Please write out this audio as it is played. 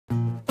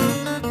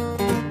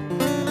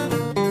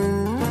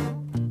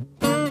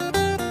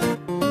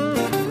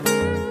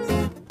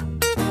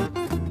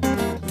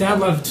Dad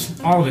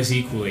loved all of us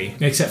equally,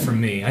 except for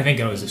me. I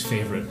think I was his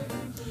favorite.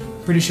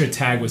 Pretty sure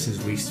Tagg was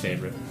his least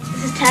favorite.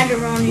 This is Tagg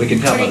around. We can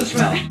tell by the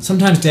smell.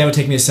 Sometimes Dad would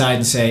take me aside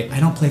and say, I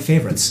don't play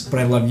favorites,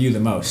 but I love you the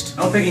most.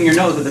 No picking your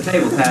nose at the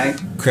table,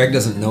 Tagg. Craig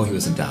doesn't know he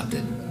was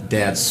adopted.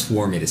 Dad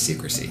swore me to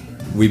secrecy.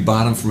 We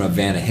bought him from a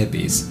van of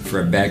hippies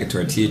for a bag of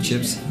tortilla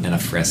chips and a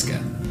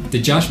Fresca.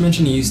 Did Josh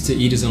mention he used to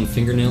eat his own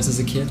fingernails as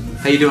a kid?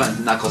 How you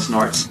doing, Knuckle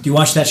Snorts? Do you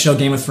watch that show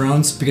Game of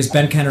Thrones? Because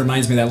Ben kind of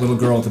reminds me of that little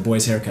girl with the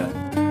boy's haircut.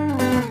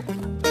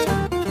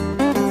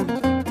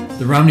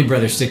 The Romney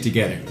brothers stick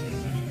together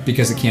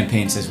because the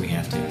campaign says we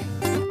have to.